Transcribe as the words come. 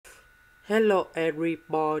Hello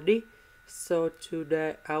everybody. So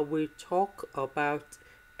today I will talk about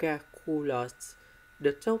calculus.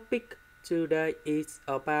 The topic today is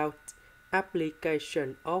about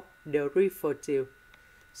application of derivative.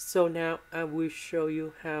 So now I will show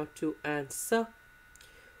you how to answer.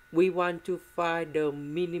 We want to find the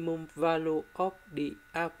minimum value of the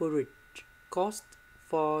average cost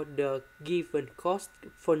for the given cost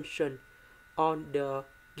function on the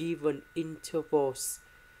given intervals.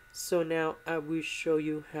 So now I will show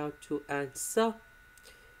you how to answer.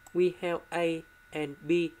 We have A and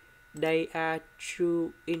B. They are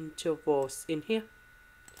two intervals in here.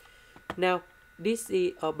 Now this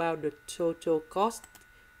is about the total cost,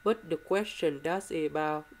 but the question does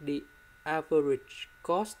about the average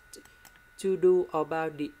cost. To do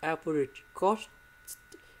about the average cost,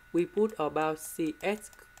 we put about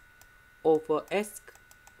Cs over S,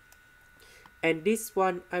 and this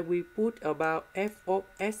one I will put about f of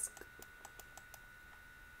S.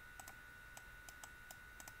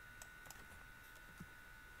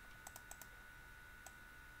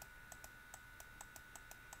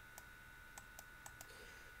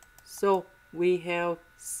 So we have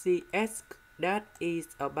Cs, that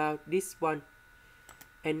is about this one,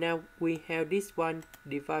 and now we have this one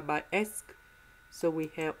divided by S. So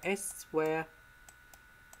we have S squared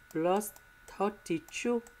plus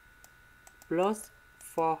 32 plus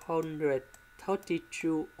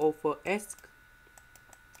 432 over S.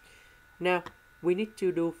 Now we need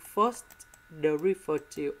to do first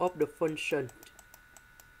derivative of the function.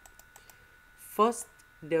 First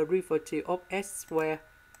derivative of S squared,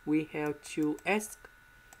 we have 2s.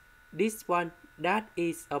 This one, that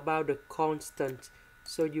is about the constant,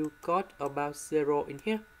 so you got about 0 in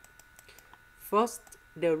here. First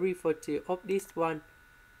derivative of this one,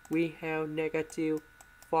 we have negative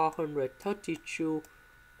 432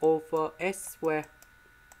 over S squared.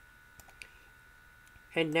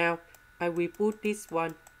 And now I will put this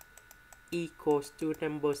one equals to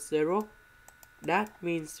number 0. That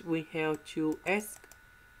means we have 2s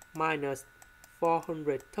minus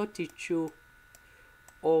 432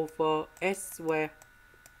 over S squared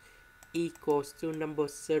equals to number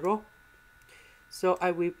 0. So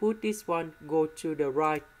I will put this one go to the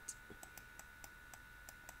right.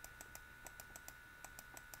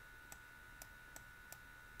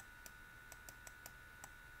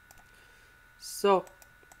 So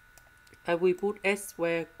I will put S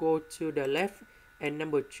squared go to the left and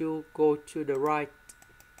number 2 go to the right.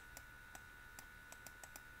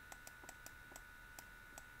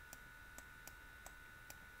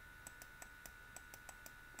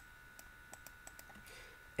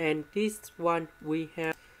 And this one we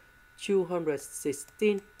have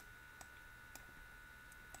 216.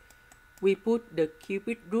 We put the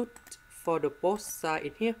cubic root for the both sides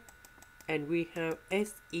in here, and we have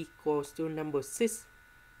S equals to number 6.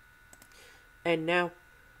 And now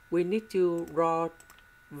we need to draw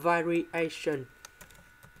variation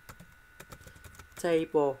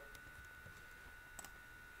table.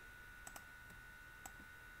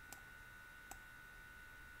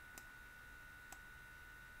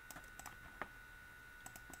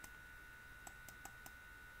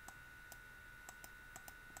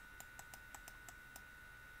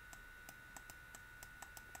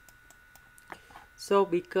 So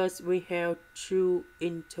because we have two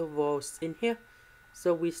intervals in here,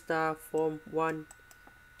 so we start from 1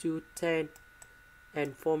 to 10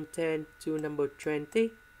 and from 10 to number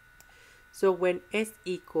 20. So when S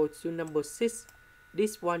equals to number 6,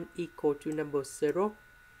 this one equal to number 0.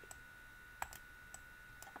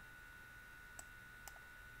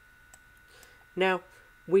 Now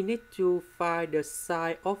we need to find the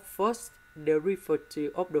sign of first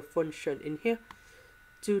derivative of the function in here.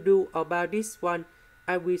 To do about this one,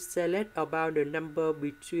 I will select about the number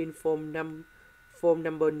between form number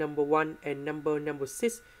 1 and number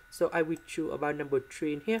 6. So I will choose about number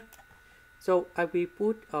 3 in here. So I will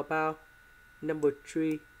put about number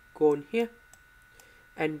 3 gone here,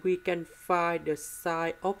 and we can find the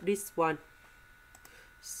sign of this one.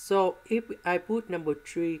 So if I put number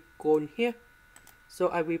 3 gone here, so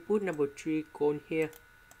I will put number 3 gone here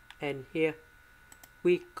and here.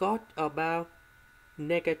 We got about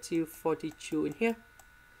negative 42 in here.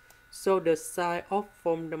 So the sign of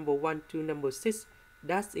from number 1 to number 6,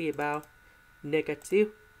 that's about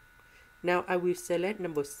negative. Now I will select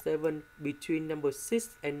number 7 between number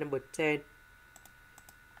 6 and number 10.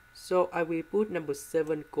 So I will put number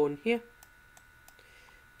 7 gone here.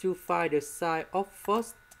 To find the sign of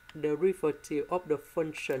first derivative of the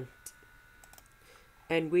function,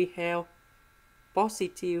 and we have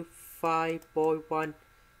positive 5.1.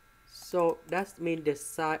 So that means the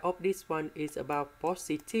sign of this one is about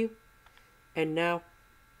positive. And now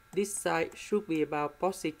this side should be about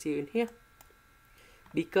positive in here.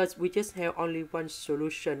 Because we just have only one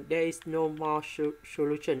solution, there is no more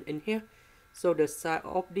solution in here. So the side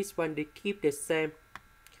of this one, they keep the same.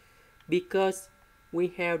 Because we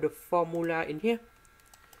have the formula in here.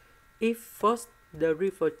 If first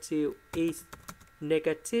derivative is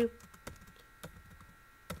negative,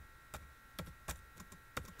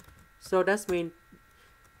 so that means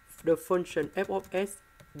the function f of s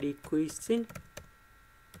decreasing.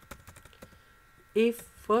 If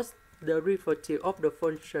first derivative of the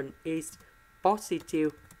function is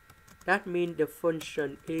positive, that means the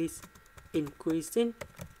function is increasing.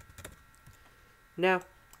 Now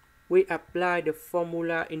we apply the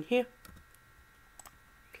formula in here,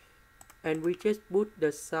 and we just put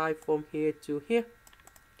the side from here to here,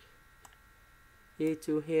 here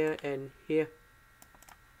to here, and here.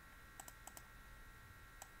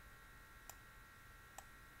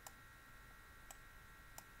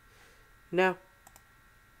 Now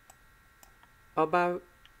about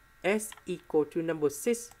s equal to number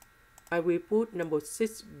 6, I will put number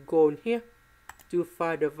 6 go in here to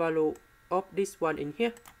find the value of this one in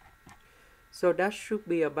here. So that should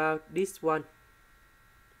be about this one.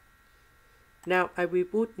 Now I will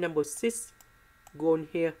put number 6 go in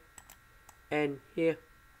here and here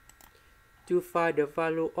to find the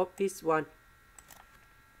value of this one.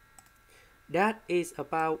 That is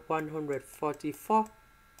about 144.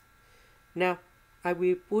 Now I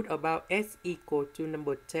will put about s equal to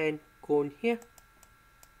number 10 go in here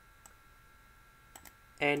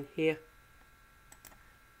and here.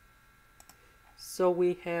 So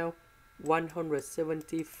we have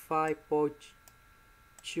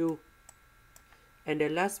 175.2. And the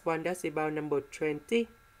last one, that's about number 20.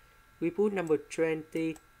 We put number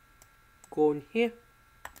 20 go in here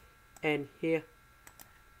and here.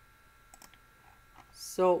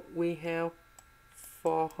 So we have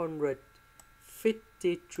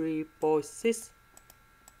 453.6.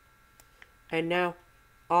 And now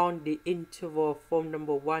on the interval from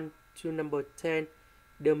number 1 to number 10,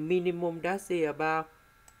 the minimum, that's about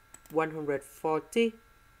 140.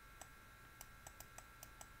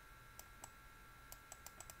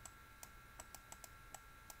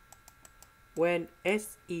 When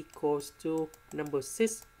s equals to number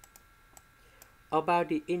 6, about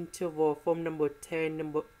the interval from number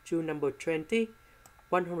 10 to number 20,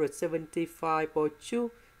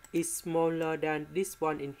 175.2 is smaller than this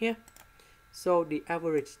one in here. So the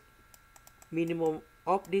average minimum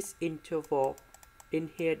of this interval in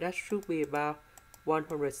here, that should be about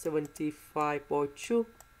 175.2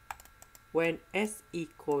 when s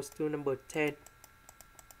equals to number 10.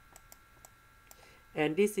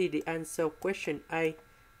 And this is the answer of question A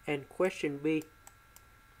and question B.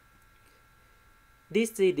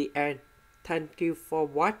 This is the end. Thank you for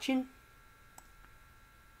watching.